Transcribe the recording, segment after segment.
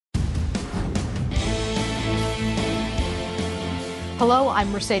Hello,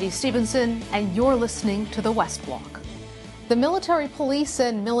 I'm Mercedes Stevenson, and you're listening to The West Block. The military police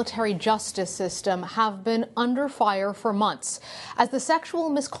and military justice system have been under fire for months as the sexual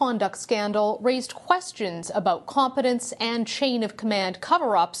misconduct scandal raised questions about competence and chain of command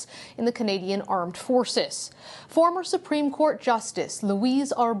cover-ups in the Canadian Armed Forces. Former Supreme Court Justice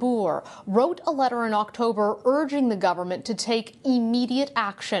Louise Arbour wrote a letter in October urging the government to take immediate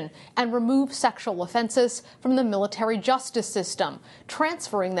action and remove sexual offences from the military justice system,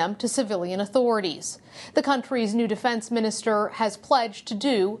 transferring them to civilian authorities. The country's new Defence Minister has pledged to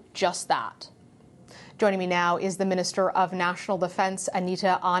do just that. Joining me now is the Minister of National Defence,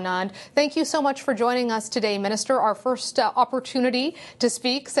 Anita Anand. Thank you so much for joining us today, Minister. Our first opportunity to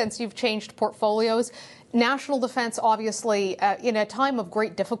speak since you've changed portfolios. National Defence, obviously, in a time of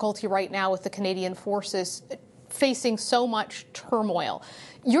great difficulty right now with the Canadian Forces facing so much turmoil.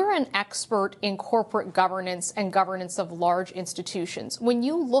 You're an expert in corporate governance and governance of large institutions. When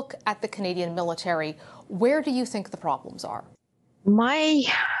you look at the Canadian military, where do you think the problems are? My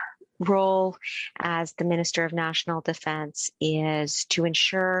role as the Minister of National Defence is to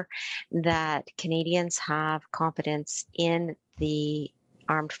ensure that Canadians have confidence in the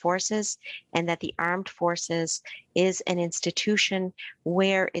armed forces and that the armed forces is an institution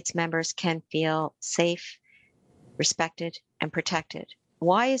where its members can feel safe, respected, and protected.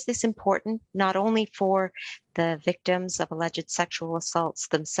 Why is this important? Not only for the victims of alleged sexual assaults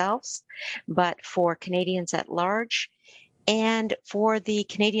themselves, but for Canadians at large and for the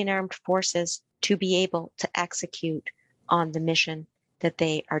Canadian Armed Forces to be able to execute on the mission that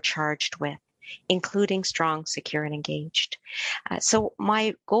they are charged with, including strong, secure, and engaged. So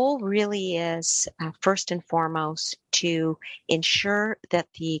my goal really is, first and foremost, to ensure that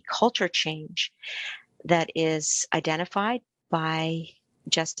the culture change that is identified by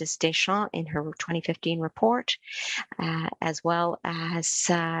Justice Deschamps in her 2015 report, as well as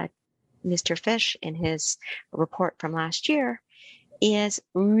Mr. Fish in his report from last year, is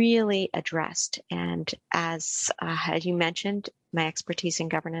really addressed. And as you mentioned, my expertise in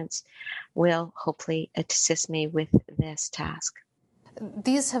governance will hopefully assist me with this task.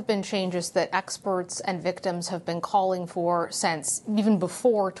 These have been changes that experts and victims have been calling for since even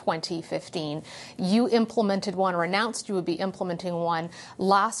before 2015. You implemented one or announced you would be implementing one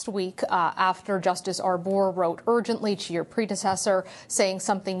last week after Justice Arbour wrote urgently to your predecessor saying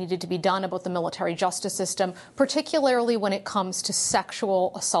something needed to be done about the military justice system, particularly when it comes to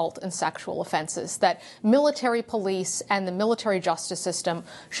sexual assault and sexual offences, that military police and the military justice system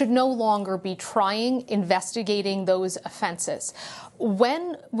should no longer be investigating those offences.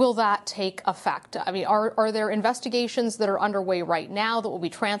 When will that take effect? I mean, are there investigations that are underway right now that will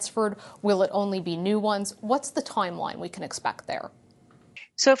be transferred? Will it only be new ones? What's the timeline we can expect there?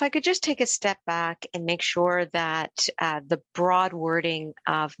 So if I could just take a step back and make sure that the broad wording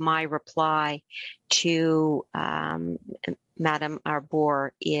of my reply to Madam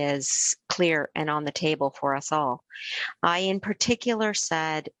Arbour is clear and on the table for us all. I in particular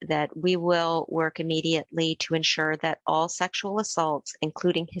said that we will work immediately to ensure that all sexual assaults,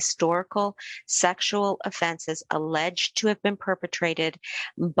 including historical sexual offenses alleged to have been perpetrated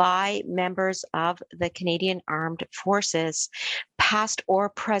by members of the Canadian Armed Forces, past or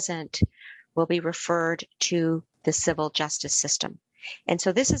present, will be referred to the civil justice system. And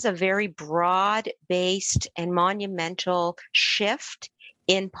so this is a very broad-based and monumental shift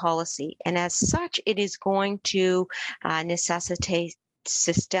in policy. And as such, it is going to necessitate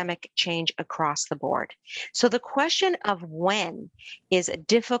systemic change across the board. So the question of when is a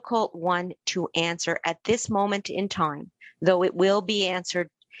difficult one to answer at this moment in time, though it will be answered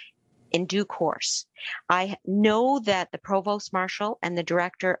in due course. I know that the Provost Marshal and the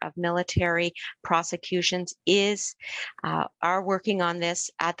Director of Military Prosecutions are working on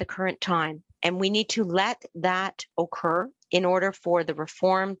this at the current time, and we need to let that occur in order for the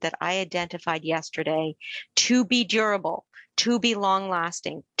reform that I identified yesterday to be durable, to be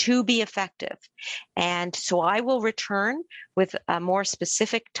long-lasting, to be effective. And so I will return with a more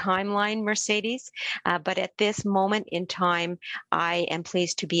specific timeline, Mercedes, but at this moment in time, I am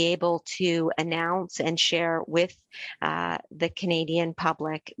pleased to be able to announce and share with the Canadian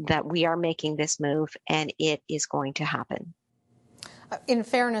public that we are making this move and it is going to happen. In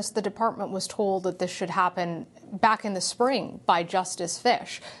fairness, the department was told that this should happen back in the spring by Justice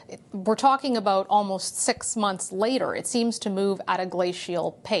Fish. We're talking about almost 6 months later. It seems to move at a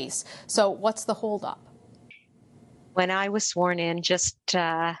glacial pace. So what's the holdup? When I was sworn in just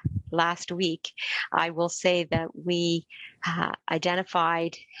last week, I will say that we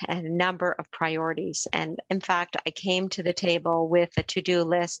identified a number of priorities. And in fact, I came to the table with a to-do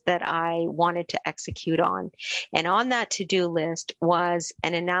list that I wanted to execute on. And on that to-do list was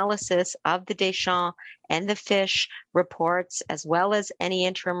an analysis of the Deschamps and the Fish reports, as well as any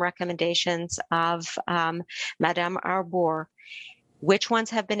interim recommendations of Madame Arbour. Which ones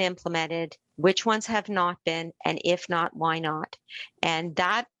have been implemented, which ones have not been, and if not, why not? And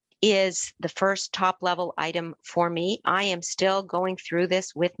that is the first top level item for me. I am still going through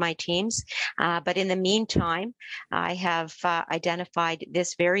this with my teams, but in the meantime, I have identified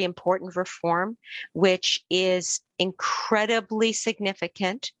this very important reform, which is incredibly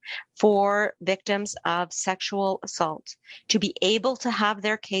significant for victims of sexual assault to be able to have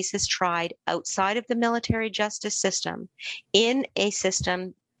their cases tried outside of the military justice system in a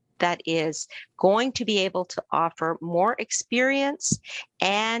system that is going to be able to offer more experience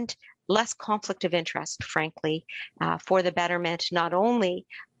and less conflict of interest, frankly, for the betterment not only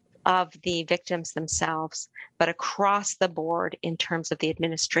of the victims themselves, but across the board in terms of the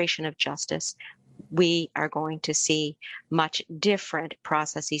administration of justice. We are going to see much different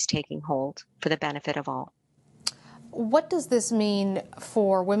processes taking hold for the benefit of all. What does this mean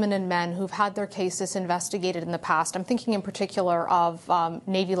for women and men who've had their cases investigated in the past? I'm thinking in particular of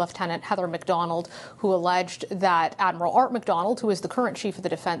Navy Lieutenant Heather McDonald, who alleged that Admiral Art McDonald, who is the current chief of the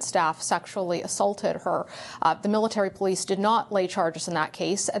defense staff, sexually assaulted her. The military police did not lay charges in that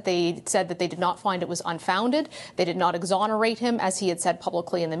case. They said that they did not find it was unfounded. They did not exonerate him, as he had said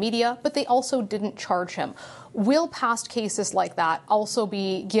publicly in the media, but they also didn't charge him. Will past cases like that also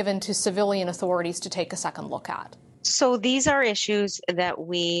be given to civilian authorities to take a second look at? So these are issues that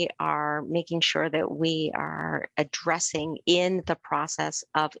we are making sure that we are addressing in the process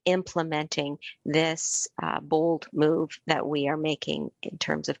of implementing this bold move that we are making in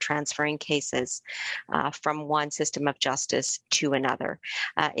terms of transferring cases from one system of justice to another.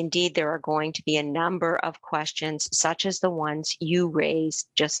 Indeed, there are going to be a number of questions, such as the ones you raised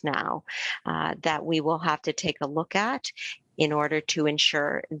just now, that we will have to take a look at in order to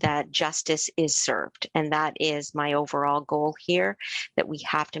ensure that justice is served. And that is my overall goal here, that we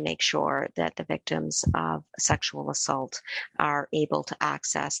have to make sure that the victims of sexual assault are able to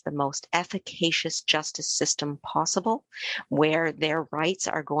access the most efficacious justice system possible, where their rights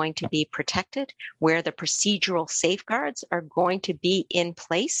are going to be protected, where the procedural safeguards are going to be in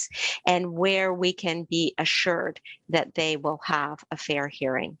place, and where we can be assured that they will have a fair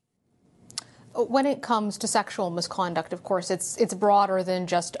hearing. When it comes to sexual misconduct, of course, it's broader than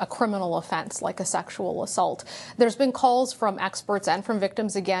just a criminal offense like a sexual assault. There's been calls from experts and from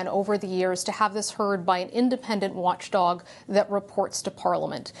victims again over the years to have this heard by an independent watchdog that reports to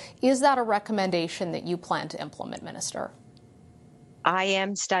Parliament. Is that a recommendation that you plan to implement, Minister? I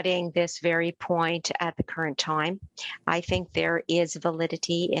am studying this very point at the current time. I think there is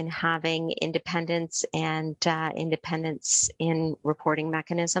validity in having independence and independence in reporting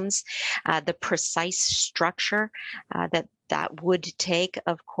mechanisms. The precise structure that would take,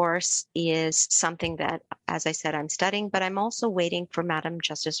 of course, is something that, as I said, I'm studying, but I'm also waiting for Madam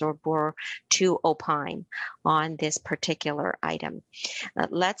Justice Arbour to opine on this particular item.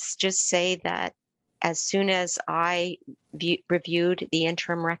 Let's just say that as soon as I reviewed the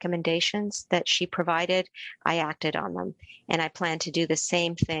interim recommendations that she provided, I acted on them. And I plan to do the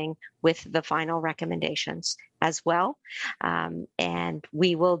same thing with the final recommendations as well. And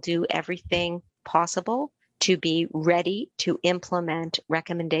we will do everything possible to be ready to implement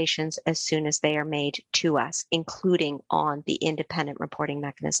recommendations as soon as they are made to us, including on the independent reporting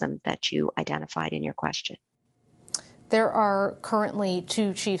mechanism that you identified in your question. There are currently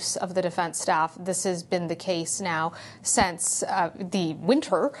 2 chiefs of the defense staff. This has been the case now since the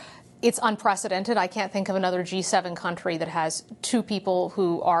winter. It's unprecedented. I can't think of another G7 country that has 2 people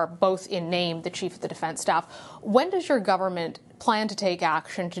who are both in name the chief of the defense staff. When does your government plan to take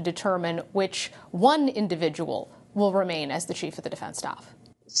action to determine which one individual will remain as the chief of the defense staff?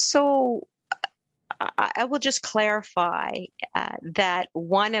 So I will just clarify that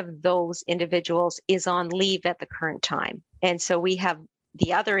one of those individuals is on leave at the current time. And so we have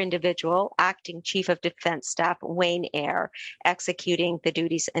the other individual, Acting Chief of Defense Staff Wayne Eyre, executing the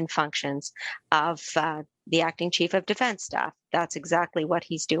duties and functions of the Acting Chief of Defense Staff. That's exactly what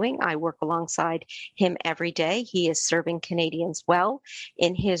he's doing. I work alongside him every day. He is serving Canadians well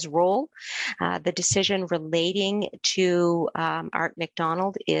in his role. The decision relating to Art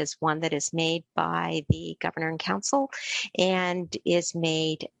McDonald is one that is made by the Governor and Council and is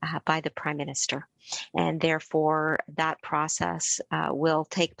made by the Prime Minister. and therefore that process will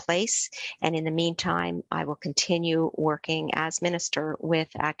take place. And in the meantime, I will continue working as Minister with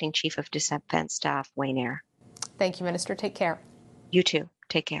Acting Chief of Defence Staff Wayne Eyre. Thank you, Minister. Take care. You too.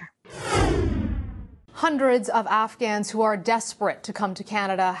 Take care. Hundreds of Afghans who are desperate to come to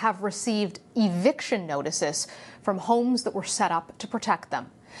Canada have received eviction notices from homes that were set up to protect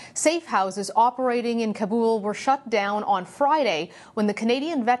them. Safe houses operating in Kabul were shut down on Friday when the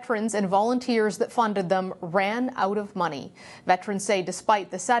Canadian veterans and volunteers that funded them ran out of money. Veterans say despite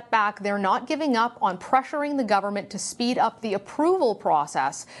the setback, they're not giving up on pressuring the government to speed up the approval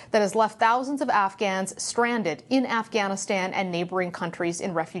process that has left thousands of Afghans stranded in Afghanistan and neighboring countries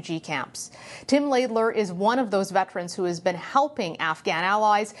in refugee camps. Tim Laidler is one of those veterans who has been helping Afghan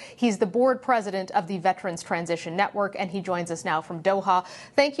allies. He's the board president of the Veterans Transition Network, and he joins us now from Doha.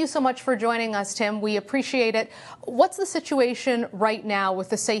 Thank you so much for joining us, Tim. We appreciate it. What's the situation right now with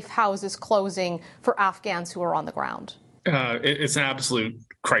the safe houses closing for Afghans who are on the ground? It's an absolute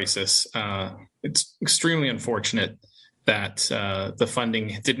crisis. It's extremely unfortunate that the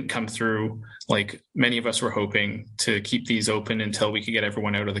funding didn't come through like many of us were hoping to keep these open until we could get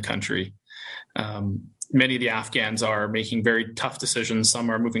everyone out of the country. Many of the Afghans are making very tough decisions. Some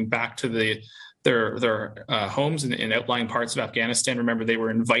are moving back to their homes in outlying parts of Afghanistan. Remember, they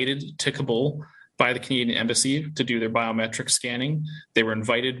were invited to Kabul by the Canadian Embassy to do their biometric scanning. They were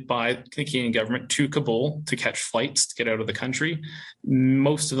invited by the Canadian government to Kabul to catch flights to get out of the country.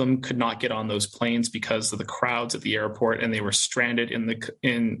 Most of them could not get on those planes because of the crowds at the airport, and they were stranded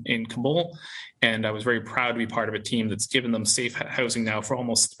in Kabul. And I was very proud to be part of a team that's given them safe housing now for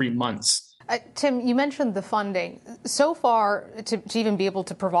almost 3 months. Tim, you mentioned the funding. So far, to even be able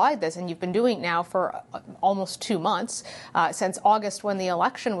to provide this, and you've been doing it now for almost 2 months, since August when the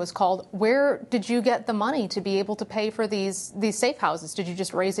election was called, where did you get the money to be able to pay for these safe houses? Did you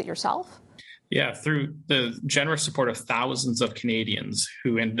just raise it yourself? Yeah, through the generous support of thousands of Canadians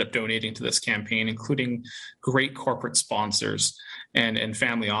who ended up donating to this campaign, including great corporate sponsors and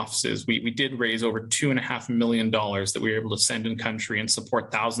family offices. We did raise over $2.5 million that we were able to send in country and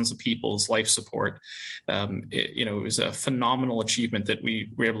support thousands of people's life support. It was a phenomenal achievement that we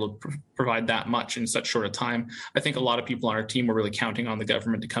were able to provide that much in such short a time. I think a lot of people on our team were really counting on the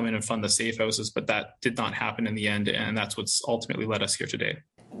government to come in and fund the safe houses, but that did not happen in the end, and that's what's ultimately led us here today.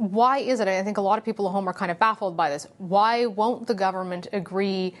 Why is it? I think a lot of people at home are kind of baffled by this. Why won't the government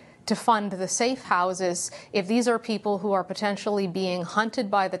agree to fund the safe houses if these are people who are potentially being hunted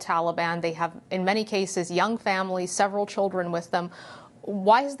by the Taliban? They have, in many cases, young families, several children with them.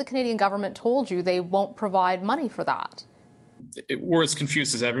 Why has the Canadian government told you they won't provide money for that? We're as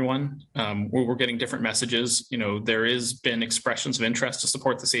confused as everyone. We're getting different messages. There has been expressions of interest to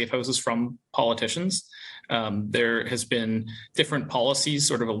support the safe houses from politicians. There has been different policies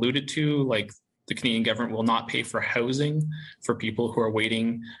sort of alluded to, like the Canadian government will not pay for housing for people who are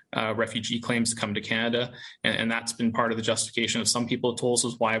waiting refugee claims to come to Canada. And that's been part of the justification of some people told us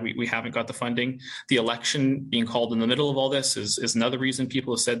is why we haven't got the funding. The election being called in the middle of all this is another reason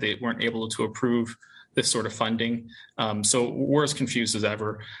people have said they weren't able to approve this sort of funding. So we're as confused as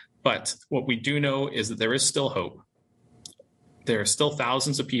ever. But what we do know is that there is still hope. There are still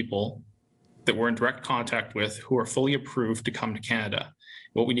thousands of people that we're in direct contact with who are fully approved to come to Canada.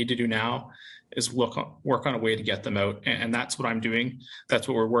 What we need to do now is work on a way to get them out. And that's what I'm doing. That's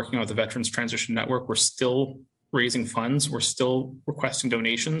what we're working on with the Veterans Transition Network. We're still raising funds. We're still requesting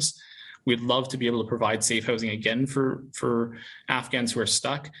donations. We'd love to be able to provide safe housing again for Afghans who are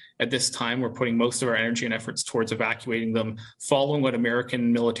stuck. At this time, we're putting most of our energy and efforts towards evacuating them, following what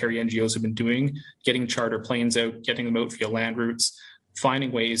American military NGOs have been doing, getting charter planes out, getting them out via land routes,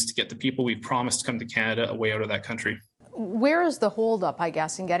 finding ways to get the people we've promised to come to Canada away out of that country. Where is the holdup, I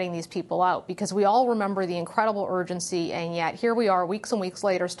guess, in getting these people out? Because we all remember the incredible urgency, and yet here we are weeks and weeks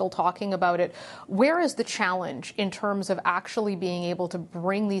later still talking about it. Where is the challenge in terms of actually being able to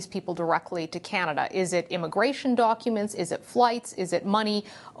bring these people directly to Canada? Is it immigration documents? Is it flights? Is it money?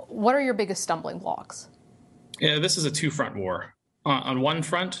 What are your biggest stumbling blocks? Yeah, this is a two-front war. On one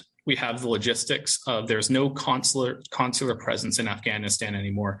front, we have the logistics of there's no consular presence in Afghanistan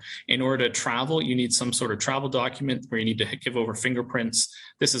anymore. In order to travel, you need some sort of travel document where you need to give over fingerprints.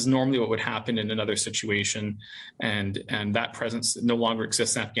 This is normally what would happen in another situation, and that presence no longer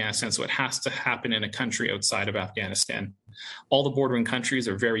exists in Afghanistan, so it has to happen in a country outside of Afghanistan. All the bordering countries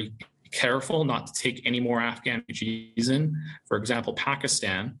are very careful not to take any more Afghan refugees in. For example,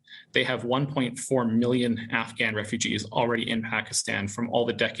 Pakistan, they have 1.4 million Afghan refugees already in Pakistan from all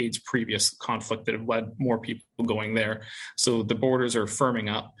the decades previous conflict that have led more people going there. So the borders are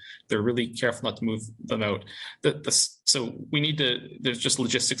firming up. They're really careful not to move them out. So there's just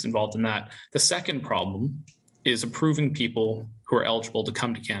logistics involved in that. The second problem is approving people who are eligible to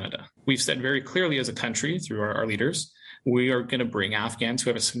come to Canada. We've said very clearly as a country through our leaders, we are going to bring Afghans who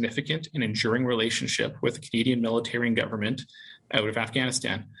have a significant and enduring relationship with the Canadian military and government out of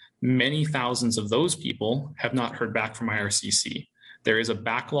Afghanistan. Many thousands of those people have not heard back from IRCC. There is a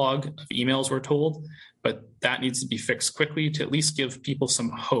backlog of emails, we're told, but that needs to be fixed quickly to at least give people some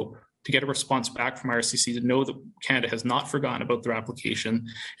hope, to get a response back from IRCC, to know that Canada has not forgotten about their application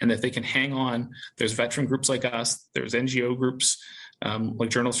and that they can hang on. There's veteran groups like us, there's NGO groups, like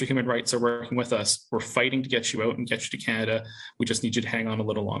Journalists for Human Rights are working with us. We're fighting to get you out and get you to Canada. We just need you to hang on a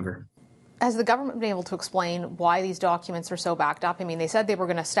little longer. Has the government been able to explain why these documents are so backed up? I mean, they said they were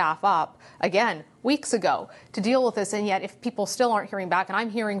going to staff up, again, weeks ago to deal with this, and yet if people still aren't hearing back, and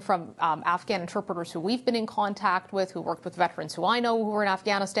I'm hearing from Afghan interpreters who we've been in contact with, who worked with veterans who I know who are in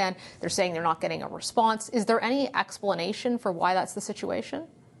Afghanistan, they're saying they're not getting a response. Is there any explanation for why that's the situation?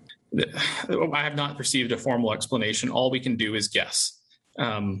 I have not received a formal explanation. All we can do is guess.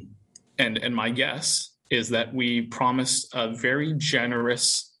 And my guess is that we promised a very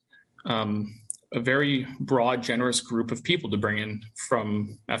generous, a very broad, generous group of people to bring in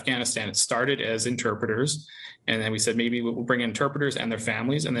from Afghanistan. It started as interpreters, and then we said maybe we'll bring in interpreters and their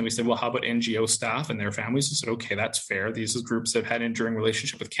families. And then we said, well, how about NGO staff and their families? We said, okay, that's fair. These are groups that have had an enduring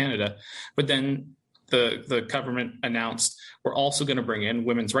relationship with Canada. But then the government announced we're also going to bring in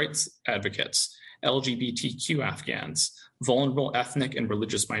women's rights advocates, LGBTQ Afghans, vulnerable ethnic and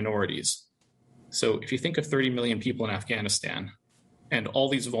religious minorities. So if you think of 30 million people in Afghanistan and all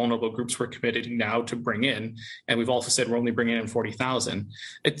these vulnerable groups we're committing now to bring in, and we've also said we're only bringing in 40,000,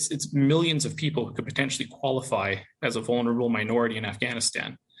 it's millions of people who could potentially qualify as a vulnerable minority in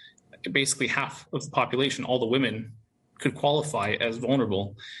Afghanistan. Basically half of the population, all the women, could qualify as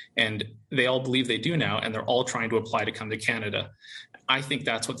vulnerable, and they all believe they do now, and they're all trying to apply to come to Canada. I think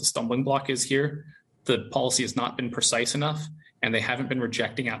that's what the stumbling block is here. The policy has not been precise enough, and they haven't been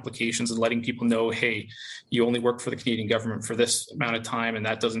rejecting applications and letting people know, hey, you only work for the Canadian government for this amount of time, and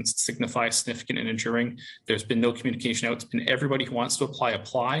that doesn't signify significant and enduring. There's been no communication out. It's been everybody who wants to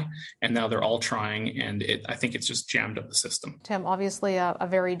apply, and now they're all trying, and I think it's just jammed up the system. Tim, obviously a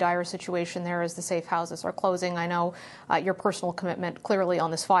very dire situation there as the safe houses are closing. I know your personal commitment clearly on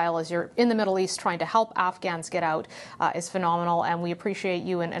this file as you're in the Middle East trying to help Afghans get out is phenomenal, and we appreciate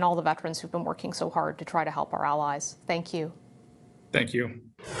you and all the veterans who've been working so hard to try to help our allies. Thank you. Thank you.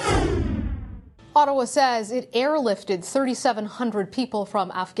 Ottawa says it airlifted 3,700 people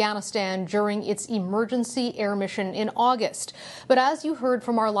from Afghanistan during its emergency air mission in August. But as you heard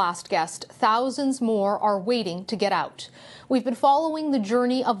from our last guest, thousands more are waiting to get out. We've been following the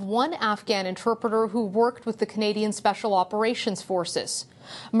journey of one Afghan interpreter who worked with the Canadian Special Operations Forces.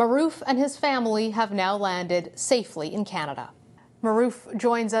 Maroof and his family have now landed safely in Canada. Maroof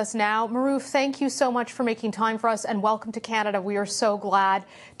joins us now. Maroof, thank you so much for making time for us and welcome to Canada. We are so glad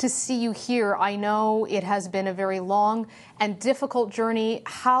to see you here. I know it has been a very long and difficult journey.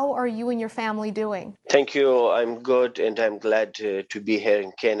 How are you and your family doing? Thank you. I'm good and I'm glad to be here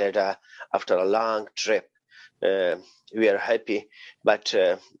in Canada after a long trip. We are happy, but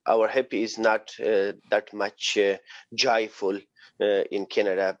our happy is not that much joyful in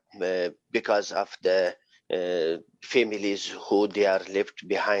Canada because of the families who they are left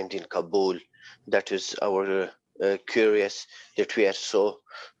behind in Kabul. That is our curious that we are so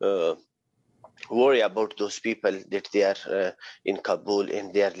worried about those people that they are in Kabul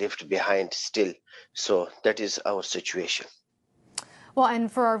and they are left behind still. So that is our situation. Well,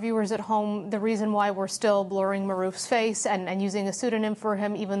 and for our viewers at home, the reason why we're still blurring Maroof's face and using a pseudonym for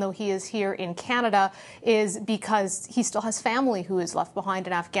him, even though he is here in Canada, is because he still has family who is left behind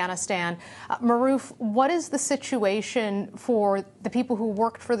in Afghanistan. Maroof, what is the situation for the people who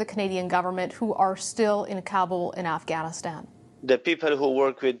worked for the Canadian government who are still in Kabul in Afghanistan? The people who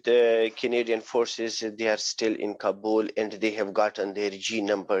work with the Canadian forces, they are still in Kabul and they have gotten their G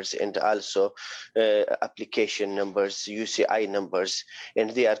numbers and also application numbers, UCI numbers, and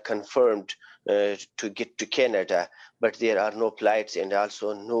they are confirmed to get to Canada, but there are no flights and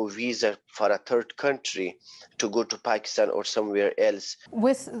also no visa for a third country to go to Pakistan or somewhere else.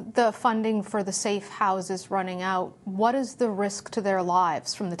 With the funding for the safe houses running out, what is the risk to their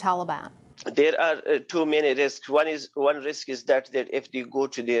lives from the Taliban? there are too many risks. One risk is that if they go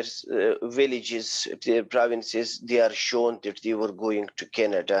to their villages, their provinces, they are shown that they were going to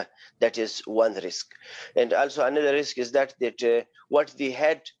Canada. That is one risk. And also another risk is that what they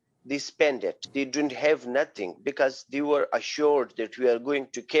had, they spend it. They didn't have nothing because they were assured that we are going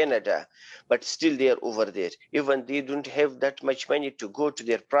to Canada, but still they are over there. Even they don't have that much money to go to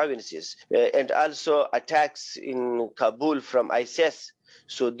their provinces. And also attacks in Kabul from ISIS.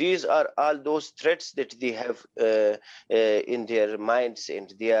 So these are all those threats that they have in their minds,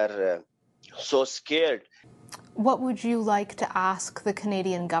 and they are so scared. What would you like to ask the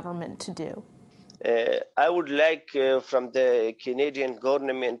Canadian government to do? I would like from the Canadian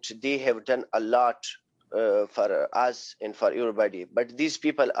government, they have done a lot for us and for everybody. But these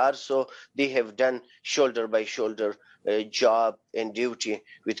people also, they have done shoulder by shoulder job and duty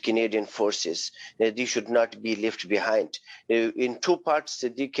with Canadian forces. They should not be left behind. In two parts,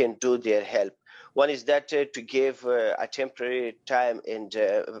 they can do their help. One is that to give a temporary time and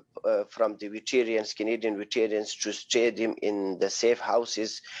from the veterans, Canadian veterans, to stay them in the safe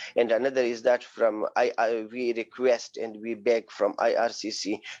houses. And another is that we request and we beg from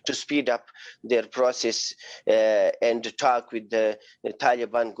IRCC to speed up their process and talk with the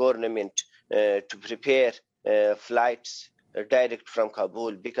Taliban government to prepare flights direct from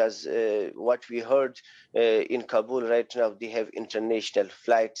Kabul, because what we heard in Kabul right now, they have international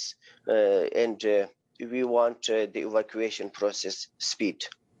flights and we want the evacuation process speed.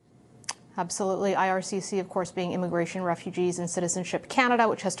 Absolutely. IRCC, of course, being Immigration, Refugees and Citizenship Canada,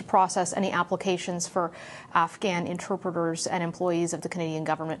 which has to process any applications for Afghan interpreters and employees of the Canadian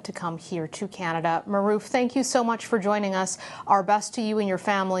government to come here to Canada. Maruf, thank you so much for joining us. Our best to you and your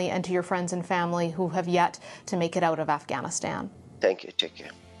family, and to your friends and family who have yet to make it out of Afghanistan. Thank you. Take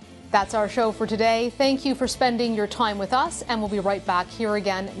care. That's our show for today. Thank you for spending your time with us, and we'll be right back here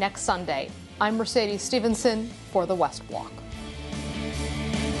again next Sunday. I'm Mercedes Stevenson for The West Walk.